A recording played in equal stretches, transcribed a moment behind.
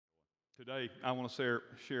Today, I want to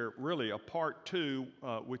share really a part two,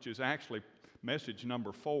 which is actually message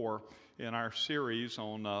number 4 in our series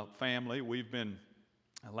on family.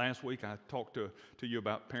 Last week I talked to you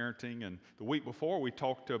about parenting, and the week before we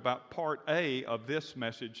talked about part A of this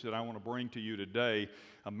message that I want to bring to you today,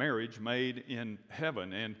 a marriage made in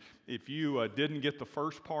heaven. And if you didn't get the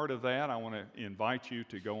first part of that, I want to invite you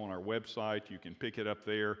to go on our website. You can pick it up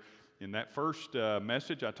there. In that first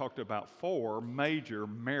message, I talked about 4 major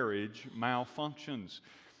marriage malfunctions.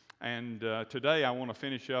 And today I want to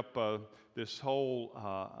finish up this whole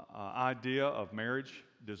idea of marriage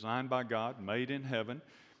designed by God, made in heaven,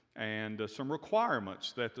 and some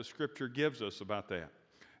requirements that the Scripture gives us about that.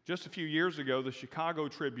 Just a few years ago, the Chicago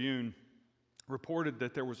Tribune reported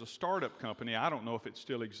that there was a startup company, I don't know if it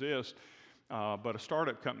still exists, but a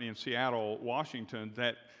startup company in Seattle, Washington,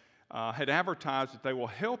 that had advertised that they will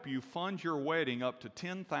help you fund your wedding up to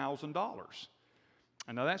 $10,000.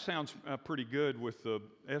 And now that sounds pretty good with the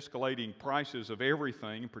escalating prices of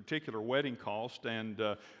everything, in particular wedding cost. And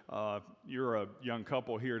you're a young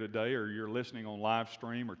couple here today, or you're listening on live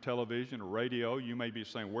stream or television or radio, you may be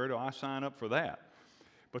saying, where do I sign up for that?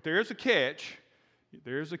 But there is a catch.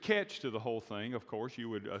 There's a catch to the whole thing, of course, you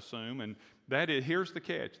would assume, and that is, here's the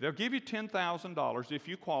catch. They'll give you $10,000 if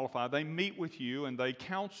you qualify. They meet with you, and they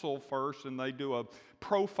counsel first, and they do a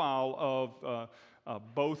profile of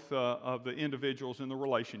both of the individuals in the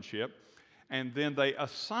relationship, and then they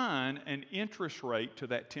assign an interest rate to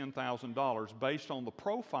that $10,000 based on the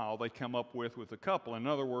profile they come up with the couple. In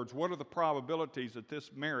other words, what are the probabilities that this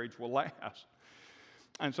marriage will last?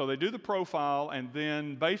 And so they do the profile, and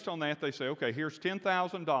then based on that, they say, okay, here's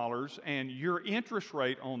 $10,000, and your interest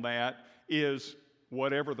rate on that is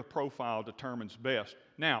whatever the profile determines best.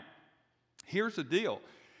 Now, here's the deal.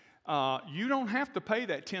 You don't have to pay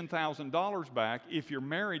that $10,000 back if your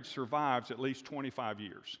marriage survives at least 25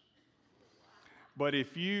 years. But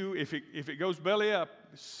if it goes belly up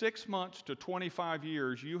 6 months to 25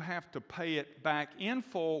 years, you have to pay it back in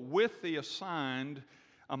full with the assigned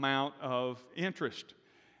amount of interest.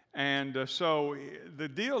 And so the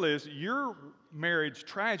deal is your marriage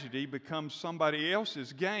tragedy becomes somebody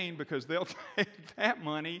else's gain because they'll take that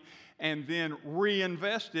money and then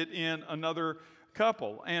reinvest it in another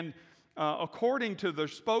couple. And according to the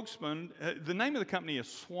spokesman, the name of the company is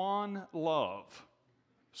Swan Love.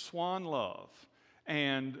 Swan Love.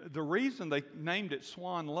 And the reason they named it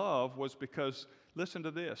Swan Love was because, listen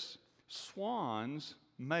to this, swans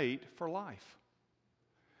mate for life.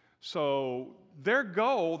 So their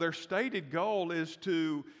stated goal is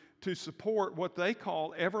to support what they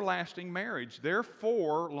call everlasting marriage. They're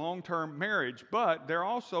for long-term marriage, but they're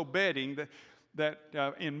also betting that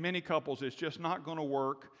in many couples it's just not going to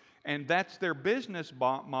work, and that's their business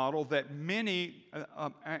model that many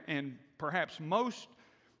and perhaps most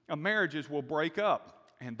marriages will break up,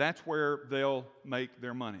 and that's where they'll make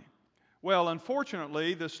their money. Well,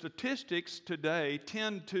 unfortunately, the statistics today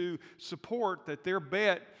tend to support that their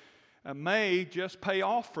bet may just pay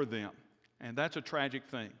off for them, and that's a tragic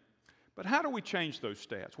thing. But how do we change those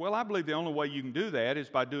stats? Well, I believe the only way you can do that is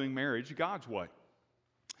by doing marriage God's way.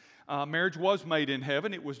 Marriage was made in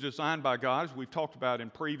heaven. It was designed by God, as we've talked about in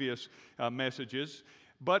previous messages.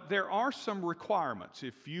 But there are some requirements.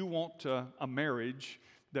 If you want a marriage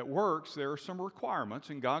that works, there are some requirements,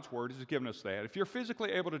 and God's Word has given us that. If you're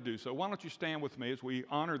physically able to do so, why don't you stand with me as we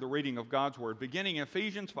honor the reading of God's Word. Beginning in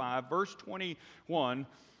Ephesians 5, verse 21,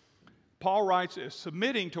 Paul writes,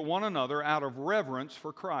 submitting to one another out of reverence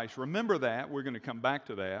for Christ. Remember that. We're going to come back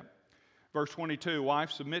to that. Verse 22,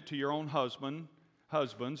 wives, submit to your own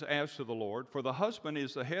husbands as to the Lord. For the husband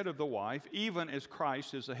is the head of the wife, even as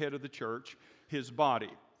Christ is the head of the church, his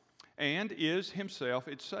body, and is himself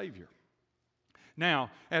its Savior.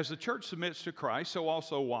 Now, as the church submits to Christ, so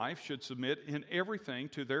also wives should submit in everything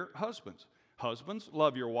to their husbands. Husbands,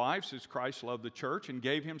 love your wives as Christ loved the church and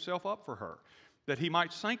gave himself up for her, that he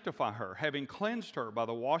might sanctify her, having cleansed her by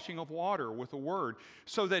the washing of water with the word,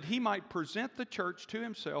 so that he might present the church to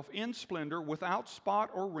himself in splendor, without spot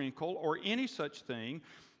or wrinkle or any such thing,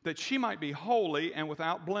 that she might be holy and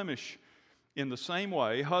without blemish. In the same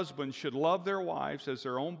way, husbands should love their wives as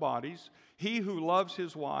their own bodies. He who loves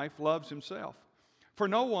his wife loves himself. For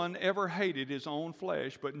no one ever hated his own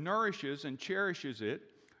flesh, but nourishes and cherishes it,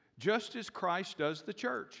 just as Christ does the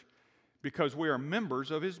church, because we are members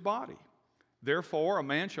of his body. Therefore, a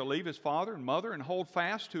man shall leave his father and mother and hold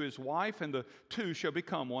fast to his wife, and the two shall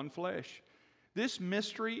become one flesh. This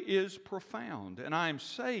mystery is profound, and I am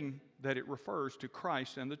saying that it refers to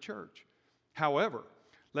Christ and the church. However,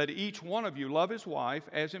 let each one of you love his wife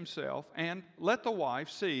as himself, and let the wife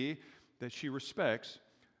see that she respects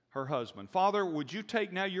her husband. Father, would you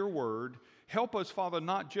take now your word, help us, Father,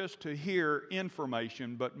 not just to hear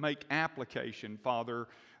information, but make application, Father,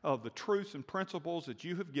 of the truths and principles that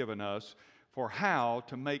you have given us for how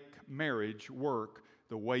to make marriage work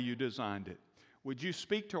the way you designed it. Would you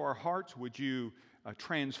speak to our hearts? Would you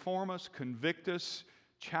transform us, convict us,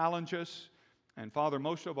 challenge us, and Father,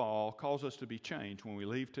 most of all, cause us to be changed when we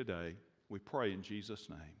leave today. We pray in Jesus'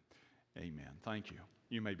 name. Amen. Thank you.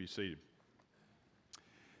 You may be seated.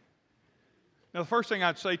 Now, the first thing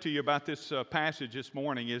I'd say to you about this passage this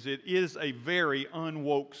morning is it is a very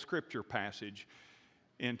unwoke scripture passage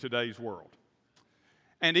in today's world.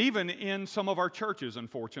 And even in some of our churches,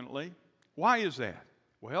 unfortunately. Why is that?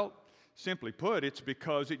 Well, simply put, it's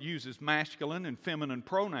because it uses masculine and feminine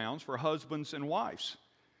pronouns for husbands and wives.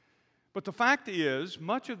 But the fact is,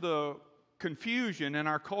 much of the confusion in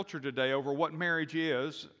our culture today over what marriage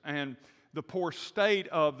is and the poor state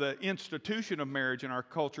of the institution of marriage in our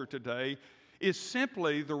culture today is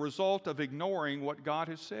simply the result of ignoring what God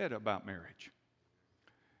has said about marriage.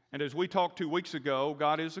 And as we talked 2 weeks ago,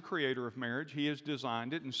 God is the creator of marriage. He has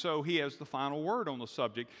designed it, and so He has the final word on the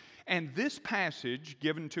subject. And this passage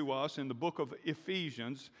given to us in the book of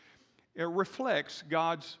Ephesians, it reflects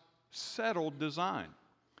God's settled design.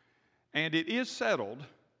 And it is settled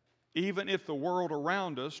even if the world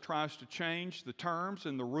around us tries to change the terms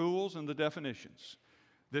and the rules and the definitions.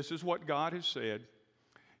 This is what God has said.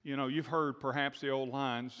 You know, you've heard perhaps the old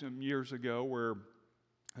lines some years ago where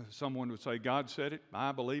someone would say, God said it,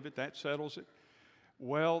 I believe it, that settles it.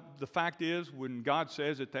 Well, the fact is, when God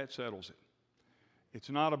says it, that settles it. It's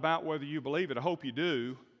not about whether you believe it. I hope you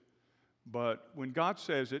do. But when God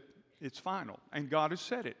says it, it's final. And God has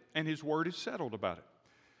said it, and His word is settled about it.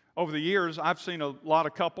 Over the years, I've seen a lot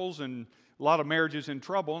of couples and a lot of marriages in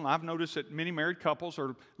trouble, and I've noticed that many married couples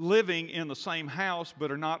are living in the same house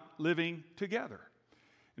but are not living together.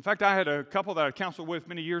 In fact, I had a couple that I counseled with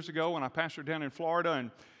many years ago when I pastored down in Florida,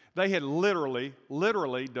 and they had literally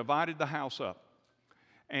divided the house up.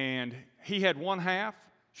 And he had one half,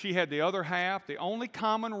 she had the other half. The only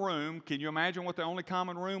common room, can you imagine what the only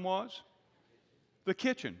common room was? The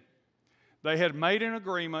kitchen. They had made an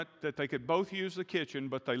agreement that they could both use the kitchen,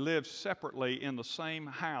 but they lived separately in the same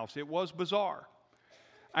house. It was bizarre.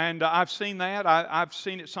 And I've seen that. I've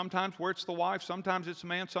seen it sometimes where it's the wife, sometimes it's the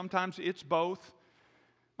man, sometimes it's both.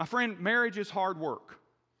 My friend, marriage is hard work,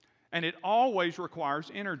 and it always requires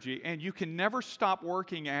energy, and you can never stop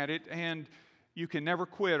working at it, and you can never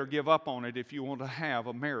quit or give up on it if you want to have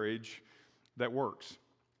a marriage that works.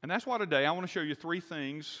 And that's why today I want to show you 3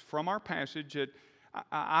 things from our passage that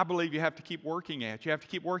I believe you have to keep working at. You have to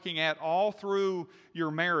keep working at all through your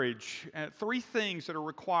marriage. 3 things that are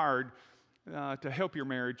required to help your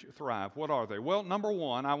marriage thrive. What are they? Well, number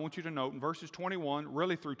 1, I want you to note in verses 21,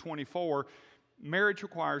 really through 24, marriage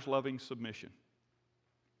requires loving submission.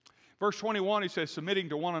 Verse 21, he says, submitting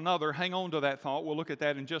to one another. Hang on to that thought. We'll look at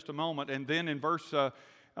that in just a moment. And then in verse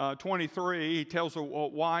 23, he tells the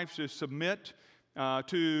wives to submit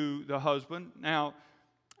to the husband. Now,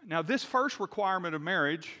 this first requirement of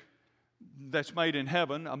marriage that's made in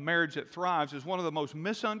heaven, a marriage that thrives, is one of the most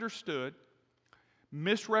misunderstood,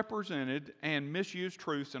 misrepresented, and misused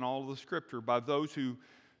truths in all of the Scripture by those who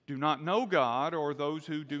do not know God or those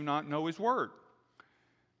who do not know His Word.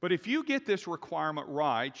 But if you get this requirement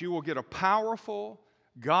right, you will get a powerful,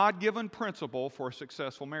 God-given principle for a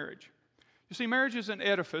successful marriage. You see, marriage is an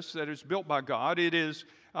edifice that is built by God. It is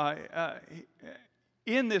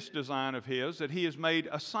in this design of His that He has made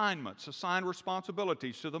assignments, assigned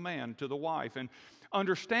responsibilities to the man, to the wife. And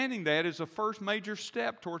understanding that is the first major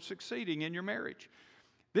step towards succeeding in your marriage.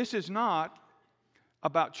 This is not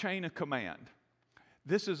about chain of command.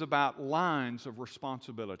 This is about lines of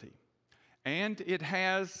responsibility. And it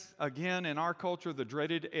has, again, in our culture, the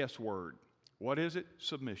dreaded S word. What is it?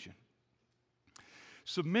 Submission.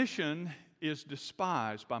 Submission is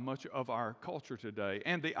despised by much of our culture today.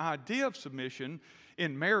 And the idea of submission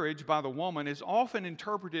in marriage by the woman is often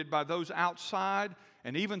interpreted by those outside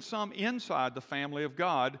and even some inside the family of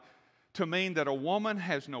God to mean that a woman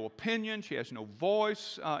has no opinion, she has no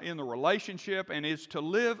voice in the relationship, and is to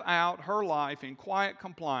live out her life in quiet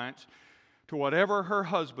compliance to whatever her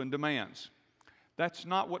husband demands. That's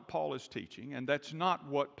not what Paul is teaching, and that's not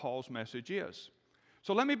what Paul's message is.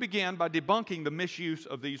 So let me begin by debunking the misuse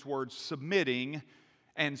of these words submitting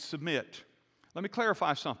and submit. Let me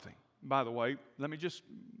clarify something, by the way. Let me just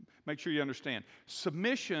make sure you understand.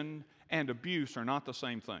 Submission and abuse are not the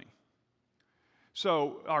same thing.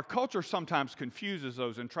 So our culture sometimes confuses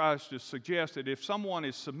those and tries to suggest that if someone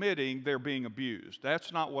is submitting, they're being abused.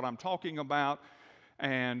 That's not what I'm talking about,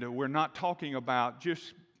 and we're not talking about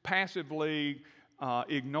just passively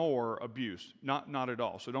ignore abuse. Not at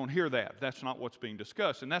all. So don't hear that. That's not what's being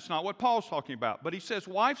discussed. And that's not what Paul's talking about. But he says,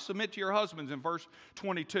 wives, submit to your husbands in verse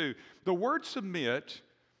 22. The word submit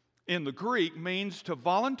in the Greek means to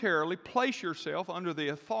voluntarily place yourself under the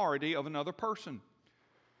authority of another person.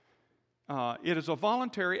 It is a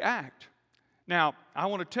voluntary act. Now, I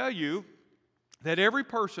want to tell you that every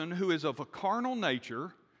person who is of a carnal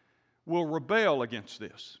nature will rebel against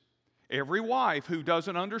this. Every wife who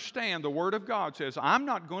doesn't understand the Word of God says, I'm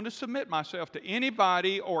not going to submit myself to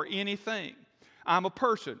anybody or anything. I'm a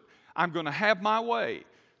person. I'm going to have my way.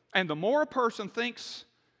 And the more a person thinks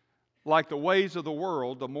like the ways of the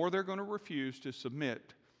world, the more they're going to refuse to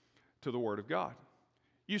submit to the Word of God.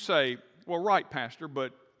 You say, well, right, Pastor,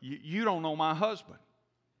 but you don't know my husband.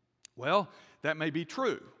 Well, that may be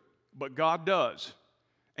true, but God does.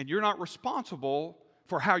 And you're not responsible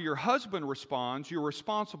for how your husband responds. You're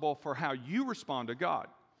responsible for how you respond to God.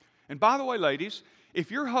 And by the way, ladies,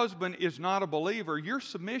 if your husband is not a believer, your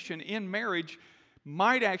submission in marriage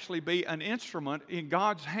might actually be an instrument in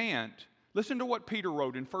God's hand. Listen to what Peter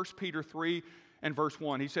wrote in 1 Peter 3 and verse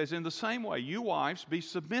 1. He says, in the same way, you wives, be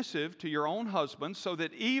submissive to your own husbands, so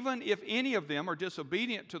that even if any of them are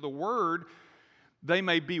disobedient to the word, they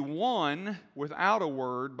may be won without a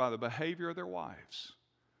word by the behavior of their wives.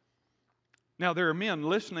 Now, there are men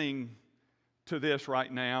listening to this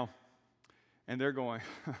right now, and they're going,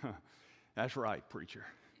 that's right, preacher.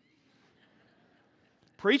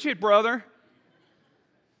 Preach it, brother.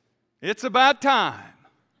 It's about time.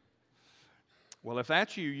 Well, if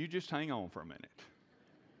that's you, you just hang on for a minute.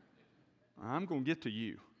 I'm going to get to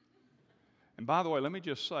you. And by the way, let me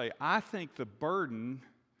just say, I think the burden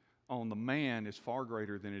on the man is far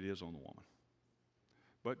greater than it is on the woman.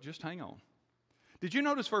 But just hang on. Did you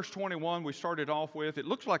notice verse 21 we started off with? It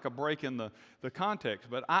looks like a break in the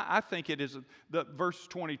context, but I think it is the verse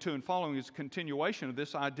 22 and following is a continuation of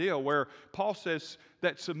this idea where Paul says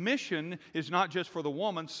that submission is not just for the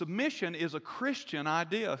woman. Submission is a Christian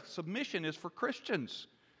idea. Submission is for Christians.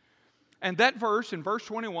 And that verse, in verse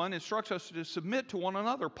 21, instructs us to submit to one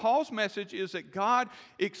another. Paul's message is that God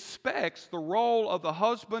expects the role of the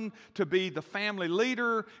husband to be the family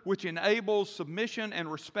leader, which enables submission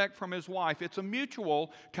and respect from his wife. It's a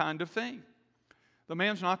mutual kind of thing. The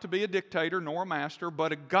man's not to be a dictator nor a master,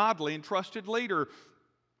 but a godly and trusted leader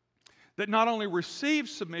that not only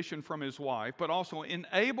receives submission from his wife, but also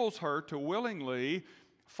enables her to willingly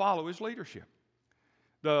follow his leadership.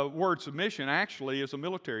 The word submission actually is a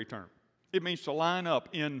military term. It means to line up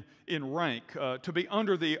in rank, to be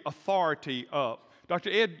under the authority of. Dr.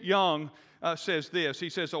 Ed Young says this. He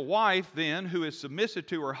says, a wife then who is submissive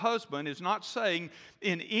to her husband is not saying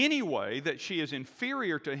in any way that she is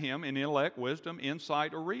inferior to him in intellect, wisdom,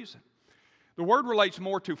 insight, or reason. The word relates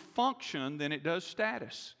more to function than it does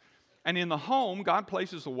status. And in the home, God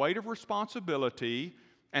places the weight of responsibility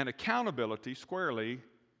and accountability squarely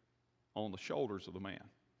on the shoulders of the man.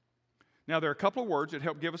 Now, there are a couple of words that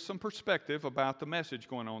help give us some perspective about the message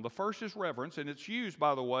going on. The first is reverence, and it's used,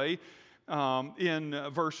 by the way, in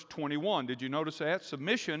verse 21. Did you notice that?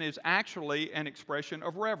 Submission is actually an expression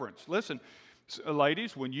of reverence. Listen,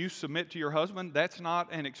 ladies, when you submit to your husband, that's not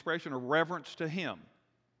an expression of reverence to him.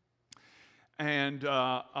 And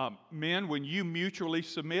men, when you mutually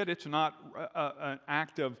submit, it's not an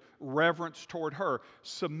act of reverence toward her.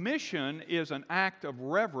 Submission is an act of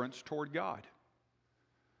reverence toward God.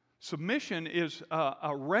 Submission is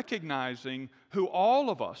a recognizing who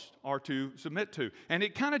all of us are to submit to. And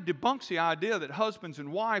it kind of debunks the idea that husbands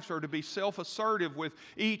and wives are to be self-assertive with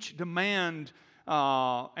each demand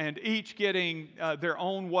and each getting their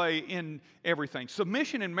own way in everything.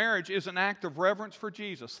 Submission in marriage is an act of reverence for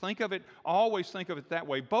Jesus. Always think of it that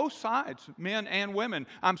way. Both sides, men and women.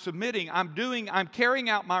 I'm submitting, I'm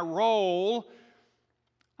carrying out my role,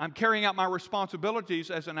 I'm carrying out my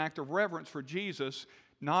responsibilities as an act of reverence for Jesus,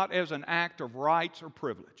 not as an act of rights or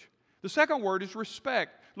privilege. The second word is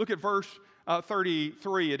respect. Look at verse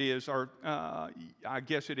 33 it is, or I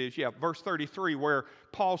guess it is, verse 33, where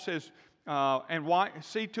Paul says,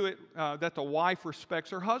 see to it that the wife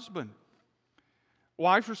respects her husband.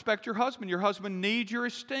 Wives, respect your husband. Your husband needs your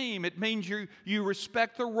esteem. It means you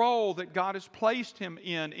respect the role that God has placed him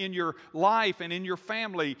in your life and in your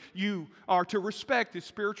family. You are to respect his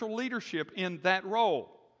spiritual leadership in that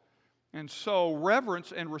role. And so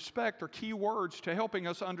reverence and respect are key words to helping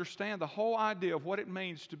us understand the whole idea of what it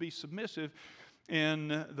means to be submissive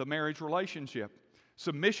in the marriage relationship.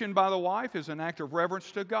 Submission by the wife is an act of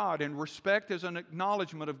reverence to God, and respect is an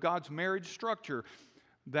acknowledgement of God's marriage structure.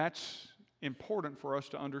 That's important for us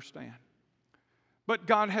to understand. But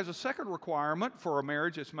God has a second requirement for a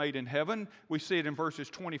marriage that's made in heaven. We see it in verses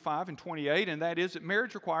 25 and 28, and that is that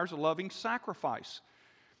marriage requires a loving sacrifice.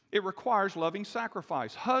 It requires loving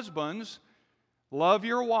sacrifice. Husbands, love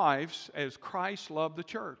your wives as Christ loved the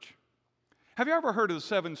church. Have you ever heard of the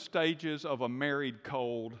 7 stages of a married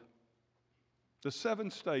cold? The 7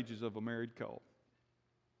 stages of a married cold.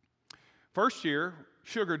 First year,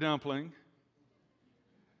 sugar dumpling.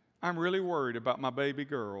 I'm really worried about my baby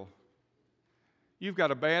girl. You've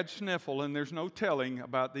got a bad sniffle, and there's no telling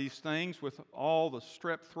about these things with all the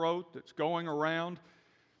strep throat that's going around.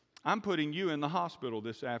 I'm putting you in the hospital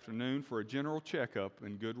this afternoon for a general checkup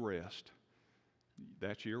and good rest.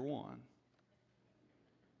 That's year 1.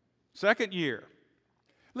 Second year.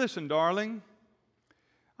 Listen, darling,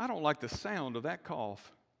 I don't like the sound of that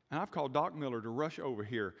cough. And I've called Doc Miller to rush over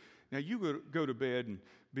here. Now, you go to bed and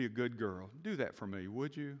be a good girl. Do that for me,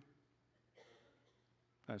 would you?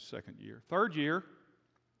 That's second year. Third year,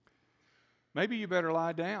 maybe you better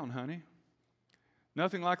lie down, honey.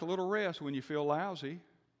 Nothing like a little rest when you feel lousy.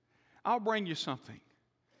 I'll bring you something.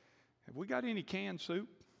 Have we got any canned soup?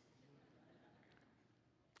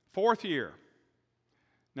 Fourth year.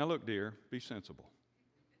 Now look, dear, be sensible.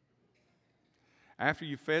 After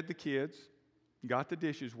you fed the kids, got the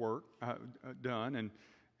dishes done,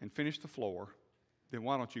 and finished the floor, then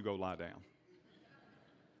why don't you go lie down?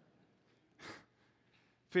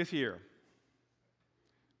 Fifth year.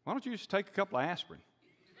 Why don't you just take a couple of aspirin?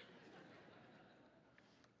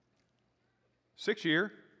 Sixth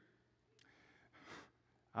year.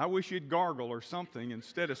 I wish you'd gargle or something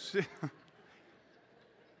instead of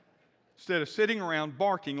sitting around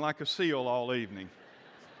barking like a seal all evening.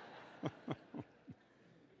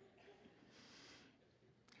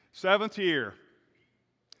 Seventh year.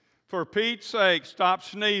 For Pete's sake, stop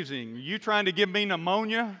sneezing. Are you trying to give me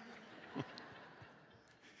pneumonia?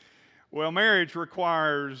 Well, marriage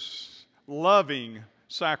requires loving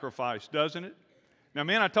sacrifice, doesn't it? Now,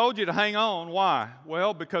 men, I told you to hang on. Why?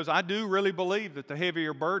 Well, because I do really believe that the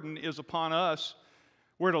heavier burden is upon us.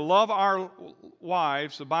 We're to love our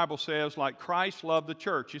wives, the Bible says, like Christ loved the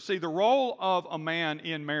church. You see, the role of a man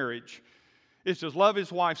in marriage is to love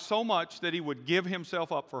his wife so much that he would give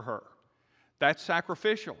himself up for her. That's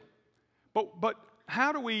sacrificial. But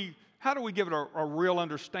how do we give it a real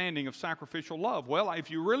understanding of sacrificial love? Well, if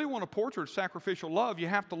you really want a portrait of sacrificial love, you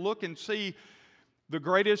have to look and see the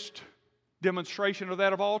greatest demonstration of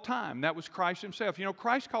that of all time. That was Christ himself. You know,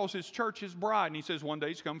 Christ calls his church his bride, and he says one day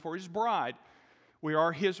he's come for his bride. We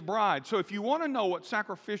are his bride. So if you want to know what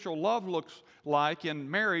sacrificial love looks like in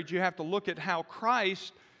marriage, you have to look at how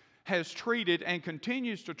Christ has treated and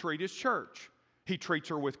continues to treat his church. He treats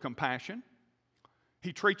her with compassion.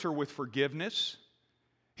 He treats her with forgiveness.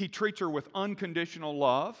 He treats her with unconditional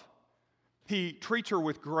love. He treats her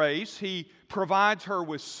with grace. He provides her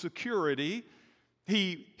with security.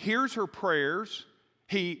 He hears her prayers.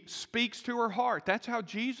 He speaks to her heart. That's how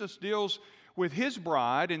Jesus deals with his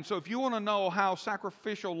bride. And so if you want to know how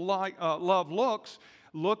sacrificial love looks,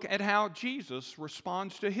 look at how Jesus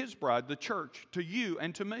responds to his bride, the church, to you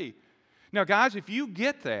and to me. Now, guys, if you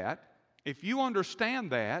get that, if you understand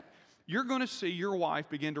that, you're going to see your wife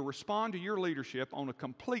begin to respond to your leadership on a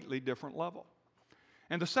completely different level.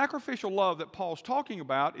 And the sacrificial love that Paul's talking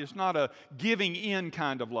about is not a giving in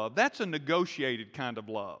kind of love. That's a negotiated kind of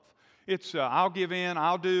love. It's I'll give in,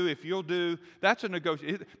 I'll do, if you'll do. That's a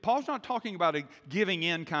negotiation. Paul's not talking about a giving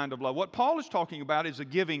in kind of love. What Paul is talking about is a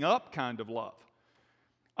giving up kind of love.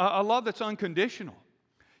 A love that's unconditional.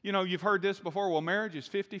 You know, you've heard this before, well, marriage is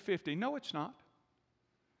 50-50. No, it's not.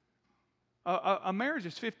 A marriage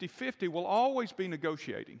is 50-50 will always be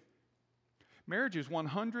negotiating. Marriage is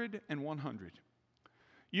 100 and 100.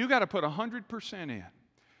 You got to put 100% in.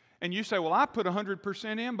 And you say, well, I put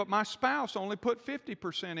 100% in, but my spouse only put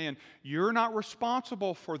 50% in. You're not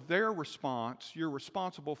responsible for their response. You're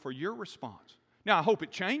responsible for your response. Now, I hope it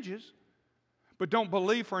changes, but don't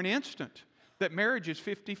believe for an instant that marriage is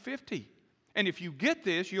 50-50. And if you get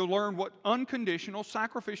this, you'll learn what unconditional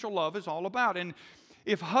sacrificial love is all about. And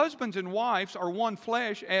if husbands and wives are one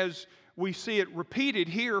flesh, as we see it repeated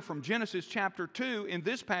here from Genesis chapter 2, in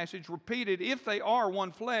this passage repeated, if they are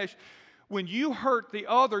one flesh, when you hurt the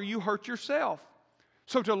other, you hurt yourself.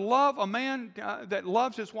 So to love a man that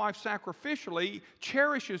loves his wife sacrificially,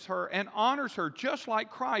 cherishes her and honors her just like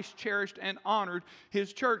Christ cherished and honored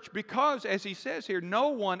his church. Because, as he says here, no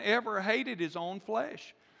one ever hated his own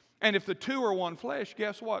flesh. And if the two are one flesh,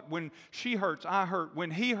 guess what? When she hurts, I hurt. When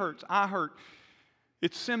he hurts, I hurt.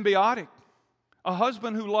 It's symbiotic. A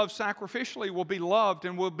husband who loves sacrificially will be loved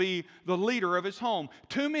and will be the leader of his home.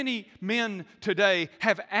 Too many men today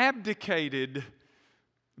have abdicated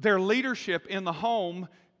their leadership in the home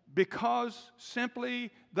because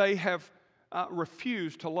simply they have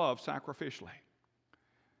refused to love sacrificially.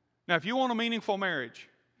 Now, if you want a meaningful marriage,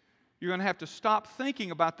 you're going to have to stop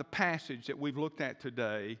thinking about the passage that we've looked at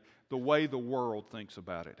today the way the world thinks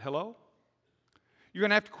about it. Hello? You're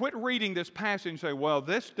going to have to quit reading this passage and say, well,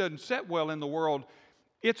 this doesn't sit well in the world.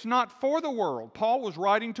 It's not for the world. Paul was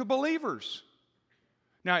writing to believers.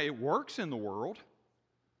 Now, it works in the world,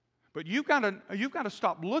 but you've got to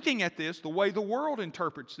stop looking at this the way the world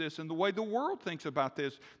interprets this and the way the world thinks about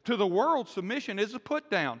this. To the world, submission is a put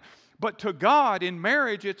down. But to God, in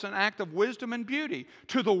marriage, it's an act of wisdom and beauty.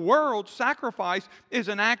 To the world, sacrifice is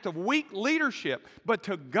an act of weak leadership. But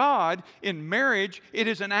to God, in marriage, it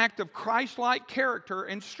is an act of Christ-like character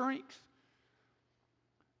and strength.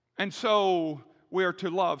 And so we are to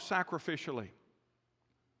love sacrificially.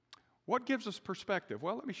 What gives us perspective?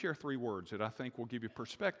 Well, let me share 3 words that I think will give you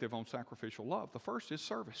perspective on sacrificial love. The first is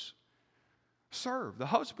service. Serve. The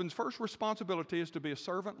husband's first responsibility is to be a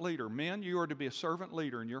servant leader. Men, you are to be a servant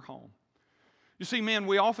leader in your home. You see, men,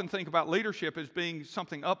 we often think about leadership as being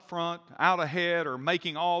something up front, out ahead, or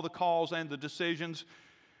making all the calls and the decisions.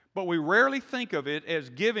 But we rarely think of it as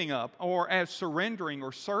giving up or as surrendering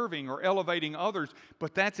or serving or elevating others.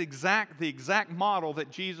 But that's the exact model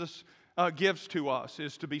that Jesus gives to us,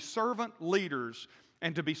 is to be servant leaders.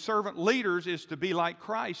 And to be servant leaders is to be like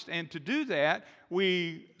Christ. And to do that,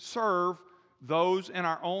 we serve those in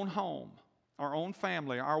our own home, our own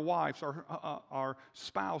family, our wives, our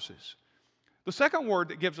spouses. The second word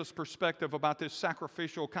that gives us perspective about this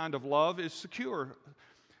sacrificial kind of love is secure.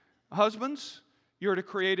 Husbands, you're to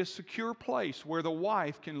create a secure place where the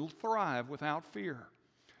wife can thrive without fear.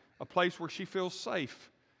 A place where she feels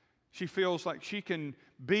safe. She feels like she can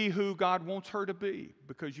be who God wants her to be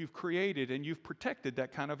because you've created and you've protected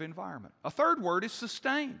that kind of environment. A third word is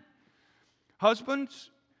sustain.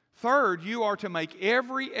 Husbands, third, you are to make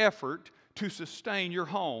every effort to sustain your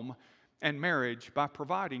home and marriage by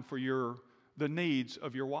providing for the needs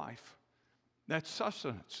of your wife. That's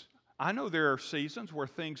sustenance. I know there are seasons where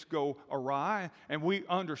things go awry, and we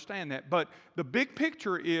understand that. But the big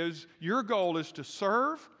picture is your goal is to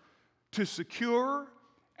serve, to secure,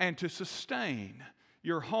 and to sustain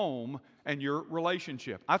your home and your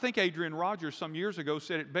relationship. I think Adrian Rogers some years ago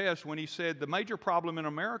said it best when he said the major problem in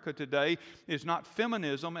America today is not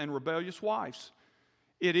feminism and rebellious wives.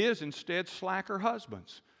 It is instead slacker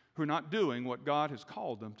husbands who are not doing what God has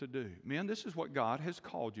called them to do. Men, this is what God has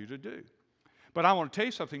called you to do. But I want to tell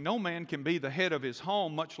you something. No man can be the head of his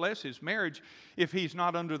home, much less his marriage, if he's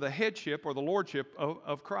not under the headship or the lordship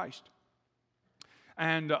of Christ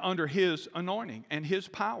and under His anointing and His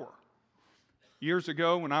power. Years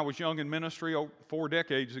ago, when I was young in ministry, 4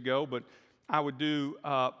 decades ago, but I would do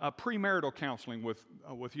a premarital counseling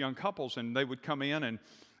with young couples, and they would come in,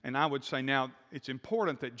 and I would say, now, it's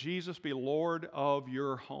important that Jesus be Lord of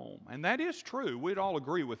your home. And that is true. We'd all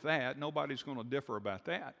agree with that. Nobody's going to differ about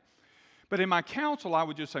that. But in my counsel, I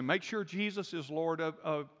would just say, make sure Jesus is Lord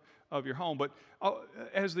of your home. But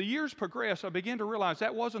as the years progressed, I began to realize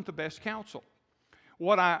that wasn't the best counsel.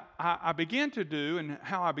 What I began to do and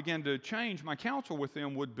how I began to change my counsel with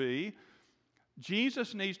them would be,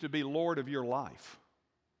 Jesus needs to be Lord of your life.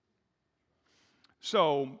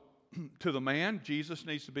 So, to the man, Jesus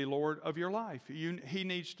needs to be Lord of your life. He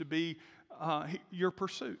needs to be your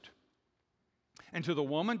pursuit. And to the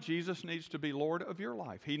woman, Jesus needs to be Lord of your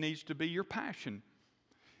life. He needs to be your passion.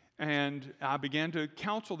 And I began to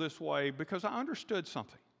counsel this way because I understood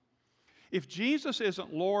something. If Jesus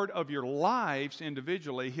isn't Lord of your lives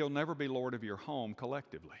individually, He'll never be Lord of your home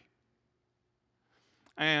collectively.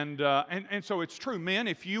 And so it's true, men,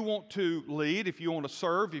 if you want to lead, if you want to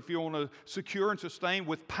serve, if you want to secure and sustain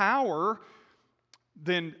with power,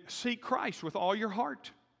 then seek Christ with all your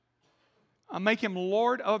heart. Make Him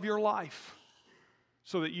Lord of your life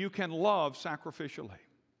so that you can love sacrificially.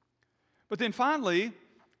 But then finally,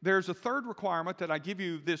 there's a third requirement that I give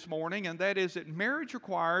you this morning, and that is that marriage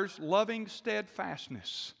requires loving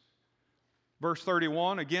steadfastness. Verse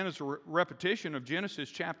 31, again, is a repetition of Genesis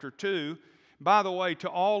chapter 2. By the way, to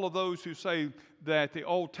all of those who say that the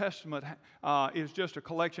Old Testament is just a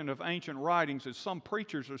collection of ancient writings, as some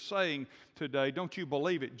preachers are saying today, don't you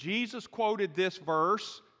believe it? Jesus quoted this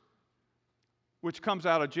verse, which comes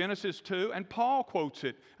out of Genesis 2, and Paul quotes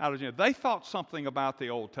it out of Genesis. They thought something about the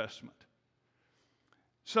Old Testament.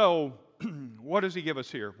 So, what does he give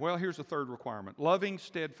us here? Well, here's the third requirement. Loving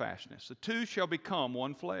steadfastness. The two shall become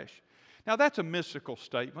one flesh. Now, that's a mystical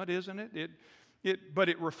statement, isn't it? But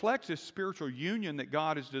it reflects this spiritual union that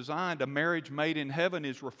God has designed. A marriage made in heaven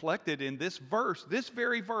is reflected in this verse, this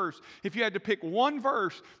very verse. If you had to pick one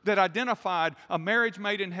verse that identified a marriage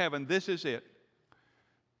made in heaven, this is it.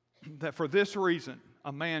 That for this reason,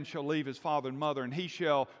 a man shall leave his father and mother, and he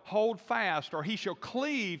shall hold fast, or he shall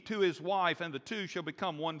cleave to his wife, and the two shall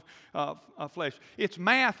become one flesh. It's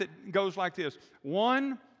math that goes like this.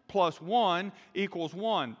 1 + 1 =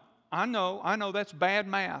 1. I know that's bad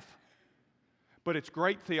math. But it's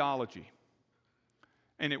great theology,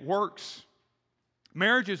 and it works.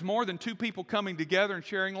 Marriage is more than two people coming together and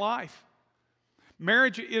sharing life.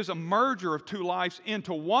 Marriage is a merger of two lives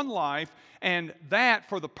into one life, and that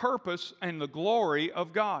for the purpose and the glory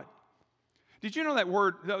of God. Did you know that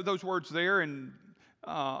word, those words there in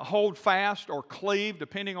hold fast or cleave,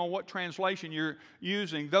 depending on what translation you're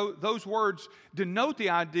using? Those words denote the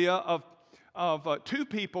idea of two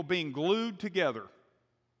people being glued together.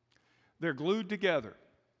 They're glued together.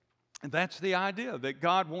 And that's the idea, that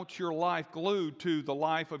God wants your life glued to the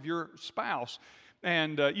life of your spouse.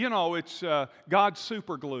 And, it's God's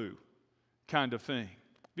super glue kind of thing.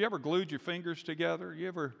 Have you ever glued your fingers together? You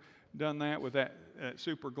ever done that with that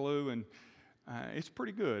super glue? And it's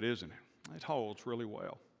pretty good, isn't it? It holds really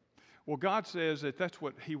well. Well, God says that that's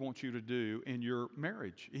what He wants you to do in your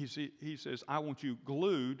marriage. He says, I want you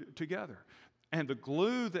glued together. And the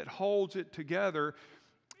glue that holds it together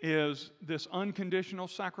is this unconditional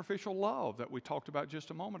sacrificial love that we talked about just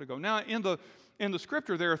a moment ago. Now, in the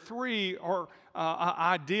Scripture, there are three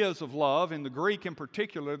ideas of love. In the Greek in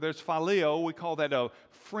particular, there's phileo. We call that a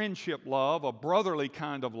friendship love, a brotherly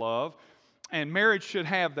kind of love. And marriage should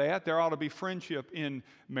have that. There ought to be friendship in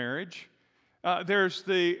marriage. There's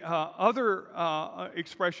the other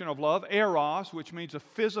expression of love, eros, which means a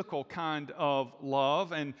physical kind of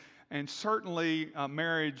love. And certainly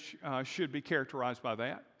marriage should be characterized by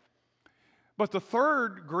that. But the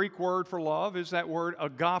third Greek word for love is that word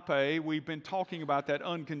agape. We've been talking about that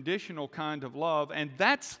unconditional kind of love, and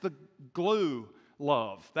that's the glue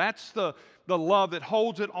love. That's the love that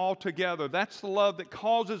holds it all together. That's the love that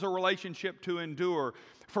causes a relationship to endure.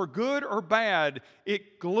 For good or bad,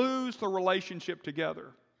 it glues the relationship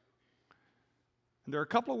together. And there are a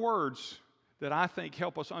couple of words that I think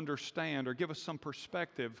help us understand or give us some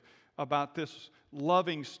perspective about this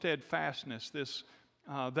loving steadfastness, this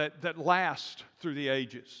that lasts through the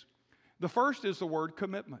ages. The first is the word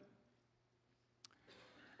commitment.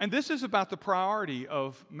 And this is about the priority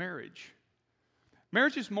of marriage.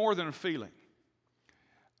 Marriage is more than a feeling.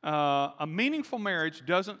 A meaningful marriage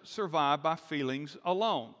doesn't survive by feelings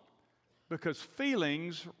alone, because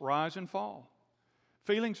feelings rise and fall.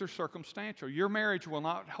 Feelings are circumstantial. Your marriage will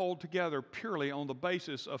not hold together purely on the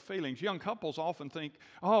basis of feelings. Young couples often think,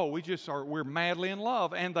 we're madly in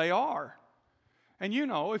love, and they are. And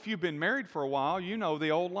if you've been married for a while, you know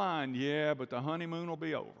the old line, yeah, but the honeymoon will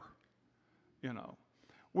be over.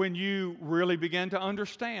 When you really begin to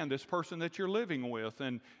understand this person that you're living with,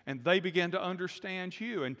 and they begin to understand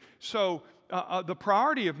you. And so the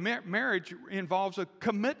priority of marriage involves a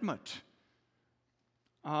commitment.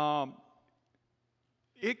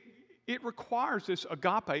 It requires this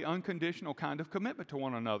agape, unconditional kind of commitment to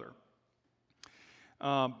one another.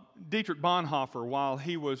 Dietrich Bonhoeffer, while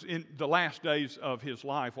he was in the last days of his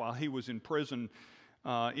life, while he was in prison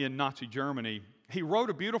in Nazi Germany, he wrote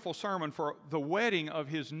a beautiful sermon for the wedding of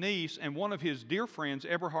his niece and one of his dear friends,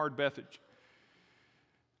 Eberhard Bethage.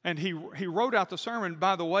 And he wrote out the sermon.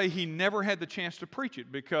 By the way, he never had the chance to preach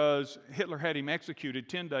it because Hitler had him executed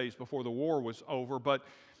 10 days before the war was over. But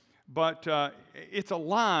it's a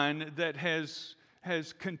line that has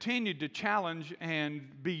continued to challenge and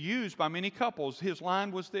be used by many couples. His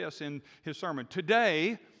line was this in his sermon: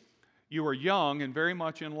 today, you are young and very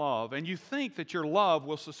much in love, and you think that your love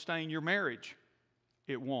will sustain your marriage.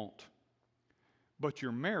 It won't. But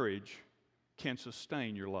your marriage can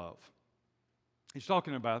sustain your love. He's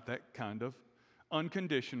talking about that kind of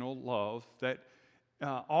unconditional love that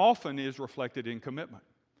often is reflected in commitment.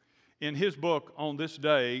 In his book, On This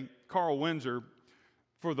Day, Carl Windsor,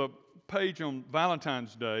 for the page on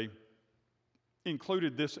Valentine's Day,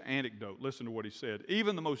 included this anecdote. Listen to what he said.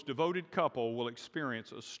 Even the most devoted couple will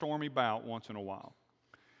experience a stormy bout once in a while.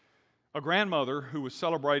 A grandmother who was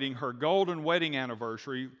celebrating her golden wedding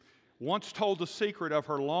anniversary once told the secret of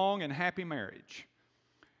her long and happy marriage.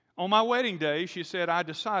 On my wedding day, she said, I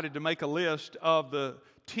decided to make a list of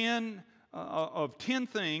 10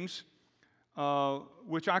 things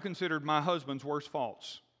which I considered my husband's worst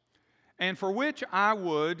faults, and for which I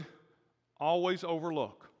would always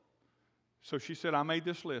overlook. So she said, I made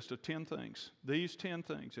this list of 10 things. These 10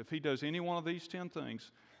 things. If he does any one of these 10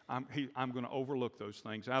 things, I'm going to overlook those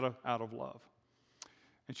things out of love.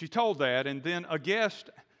 And she told that, and then a guest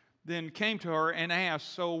then came to her and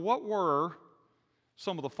asked, so what were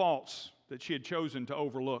some of the faults that she had chosen to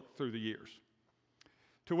overlook through the years?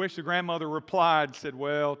 To which the grandmother replied, said,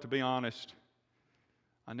 well, to be honest,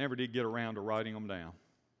 I never did get around to writing them down.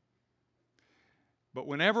 But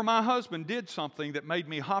whenever my husband did something that made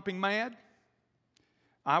me hopping mad,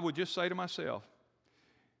 I would just say to myself,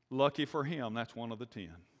 lucky for him, that's one of the 10.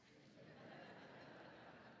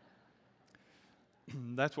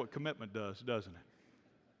 That's what commitment does, doesn't it?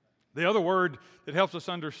 The other word that helps us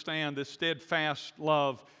understand this steadfast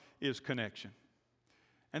love is connection.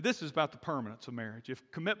 And this is about the permanence of marriage. If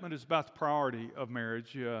commitment is about the priority of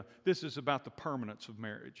marriage, this is about the permanence of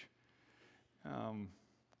marriage.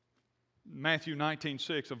 Matthew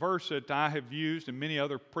 19:6, a verse that I have used and many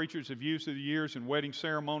other preachers have used through the years in wedding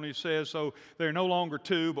ceremonies, says, so they're no longer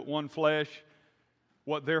two but one flesh.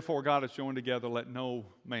 What therefore God has joined together, let no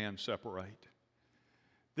man separate.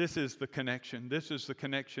 This is the connection. This is the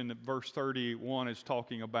connection that verse 31 is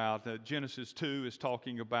talking about, that Genesis 2 is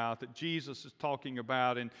talking about, that Jesus is talking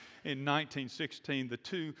about in 1916, the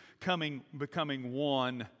two becoming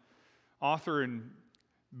one. Author and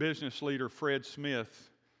business leader Fred Smith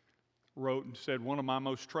wrote and said, one of my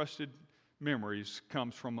most trusted memories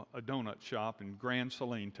comes from a donut shop in Grand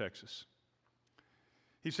Saline, Texas.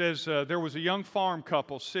 He says, there was a young farm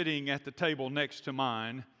couple sitting at the table next to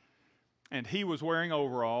mine, and he was wearing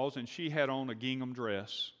overalls, and she had on a gingham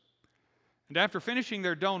dress. And after finishing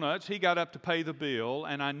their donuts, he got up to pay the bill,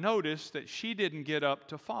 and I noticed that she didn't get up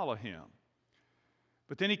to follow him.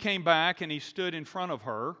 But then he came back, and he stood in front of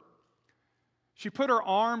her. She put her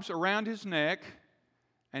arms around his neck,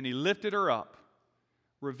 and he lifted her up,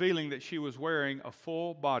 revealing that she was wearing a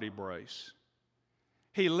full body brace.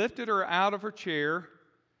 He lifted her out of her chair,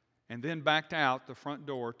 and then backed out the front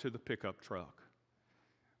door to the pickup truck,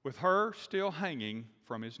 with her still hanging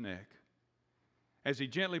from his neck. As he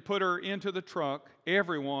gently put her into the truck,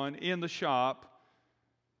 everyone in the shop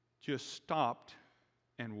just stopped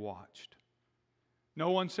and watched.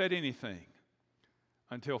 No one said anything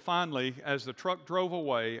until finally, as the truck drove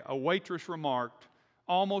away, a waitress remarked,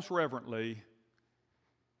 almost reverently,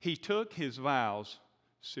 he took his vows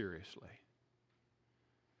seriously.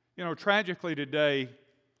 You know, tragically today,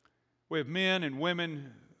 we have men and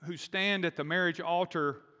women who stand at the marriage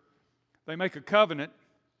altar. They make a covenant,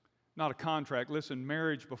 not a contract. Listen,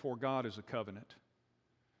 marriage before God is a covenant.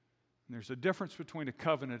 And there's a difference between a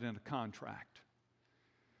covenant and a contract.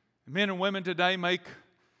 Men and women today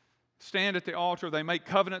stand at the altar, they make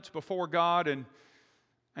covenants before God, and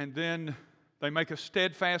then they make a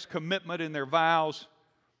steadfast commitment in their vows,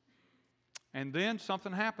 and then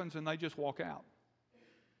something happens and they just walk out.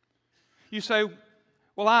 You say,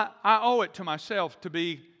 well, I owe it to myself to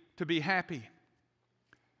be happy.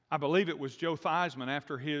 I believe it was Joe Theismann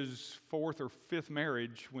after his 4th or 5th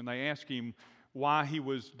marriage, when they asked him why he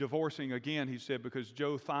was divorcing again, he said, because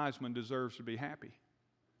Joe Theismann deserves to be happy.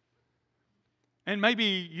 And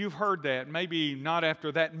maybe you've heard that, maybe not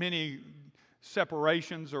after that many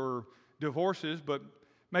separations or divorces, but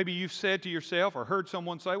maybe you've said to yourself or heard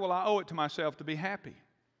someone say, well, I owe it to myself to be happy.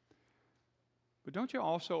 But don't you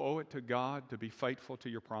also owe it to God to be faithful to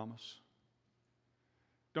your promise?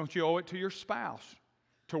 Don't you owe it to your spouse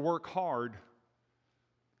to work hard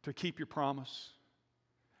to keep your promise?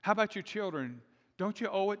 How about your children? Don't you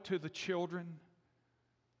owe it to the children?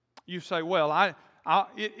 You say, well,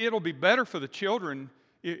 it'll be better for the children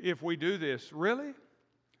if we do this. Really?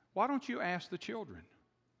 Why don't you ask the children?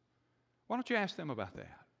 Why don't you ask them about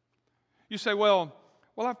that? You say, well,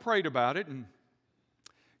 I've prayed about it, and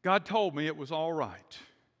God told me it was all right.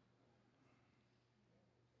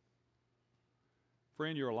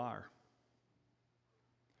 Friend, you're a liar.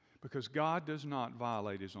 Because God does not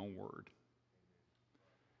violate His own word.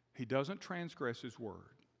 He doesn't transgress His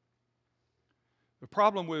word. The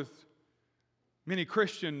problem with many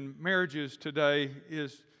Christian marriages today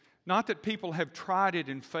is not that people have tried it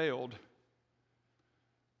and failed.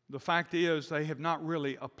 The fact is, they have not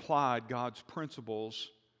really applied God's principles.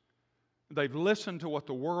 They've listened to what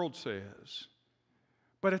the world says,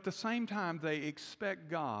 but at the same time, they expect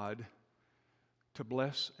God to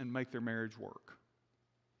bless and make their marriage work.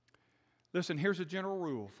 Listen, here's a general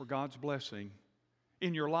rule for God's blessing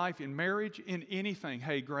in your life, in marriage, in anything.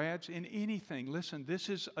 Hey, grads, in anything. Listen, this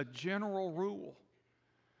is a general rule.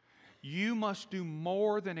 You must do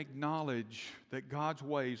more than acknowledge that God's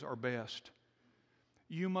ways are best.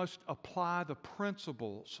 You must apply the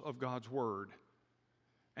principles of God's Word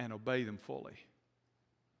and obey them fully.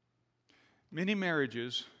 Many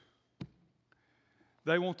marriages,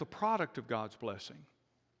 they want the product of God's blessing,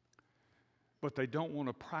 but they don't want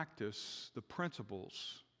to practice the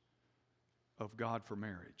principles of God for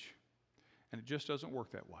marriage. And it just doesn't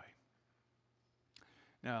work that way.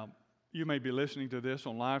 Now, you may be listening to this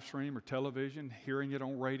on live stream or television, hearing it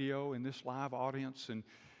on radio in this live audience, and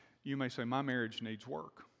you may say, my marriage needs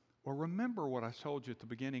work. Well, remember what I told you at the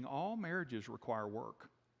beginning. All marriages require work.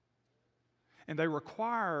 And they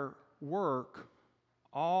require work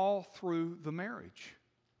all through the marriage.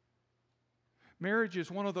 Marriage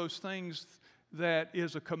is one of those things that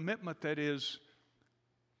is a commitment that is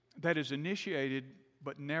initiated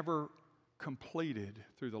but never completed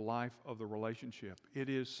through the life of the relationship. It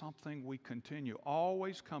is something we continue,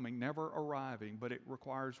 always coming, never arriving, but it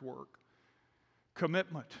requires work.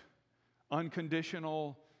 Commitment,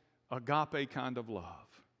 unconditional, agape kind of love.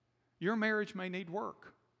 Your marriage may need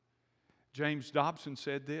work. James Dobson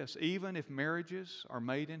said this, even if marriages are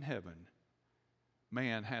made in heaven,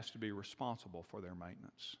 man has to be responsible for their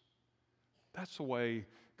maintenance. That's the way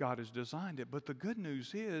God has designed it. But the good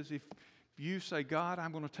news is, if you say, God,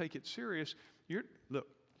 I'm going to take it serious,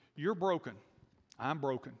 you're broken. I'm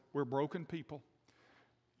broken. We're broken people.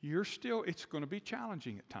 It's going to be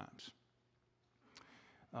challenging at times.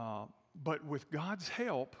 But with God's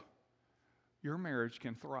help, your marriage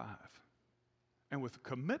can thrive. And with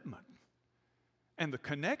commitment and the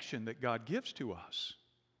connection that God gives to us,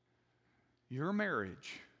 your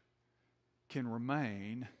marriage can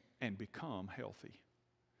remain and become healthy.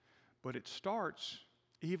 But it starts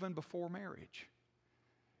even before marriage.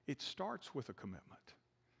 It starts with a commitment.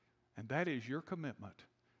 And that is your commitment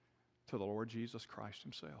to the Lord Jesus Christ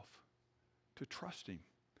Himself, to trust Him.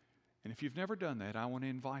 And if you've never done that, I want to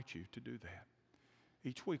invite you to do that.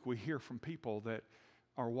 Each week we hear from people that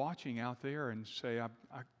are watching out there and say, I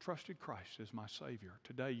trusted Christ as my Savior.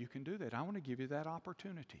 Today you can do that. I want to give you that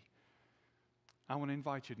opportunity. I want to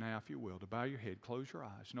invite you now, if you will, to bow your head, close your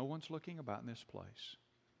eyes. No one's looking about in this place.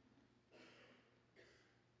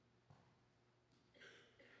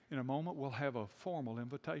 In a moment, we'll have a formal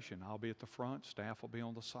invitation. I'll be at the front, staff will be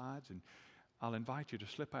on the sides, and I'll invite you to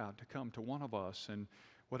slip out to come to one of us. And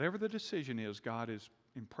whatever the decision is God has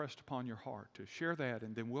impressed upon your heart, to share that,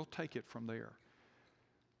 and then we'll take it from there.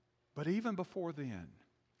 But even before then,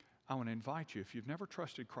 I want to invite you, if you've never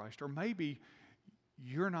trusted Christ, or maybe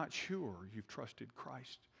you're not sure you've trusted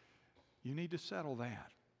Christ, you need to settle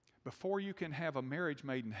that. Before you can have a marriage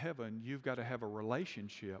made in heaven, you've got to have a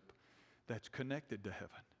relationship that's connected to heaven.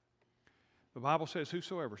 The Bible says,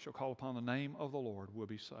 whosoever shall call upon the name of the Lord will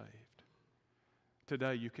be saved.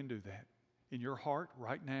 Today you can do that. In your heart,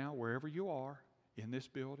 right now, wherever you are, in this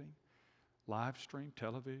building, live stream,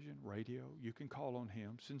 television, radio, you can call on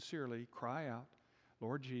Him. Sincerely, cry out,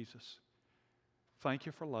 Lord Jesus, thank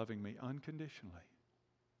you for loving me unconditionally.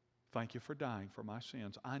 Thank you for dying for my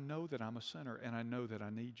sins. I know that I'm a sinner and I know that I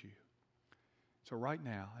need you. So right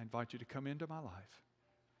now, I invite you to come into my life.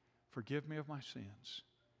 Forgive me of my sins.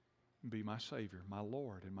 And be my Savior, my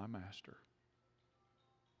Lord, and my Master.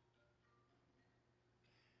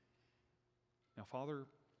 Now, Father,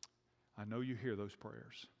 I know you hear those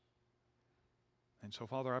prayers. And so,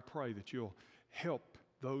 Father, I pray that you'll help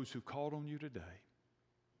those who called on you today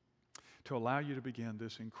to allow you to begin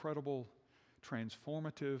this incredible,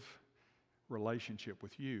 transformative relationship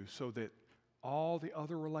with you so that all the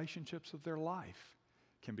other relationships of their life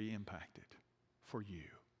can be impacted for you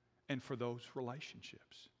and for those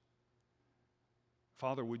relationships.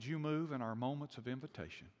 Father, would you move in our moments of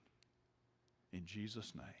invitation? In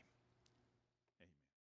Jesus' name.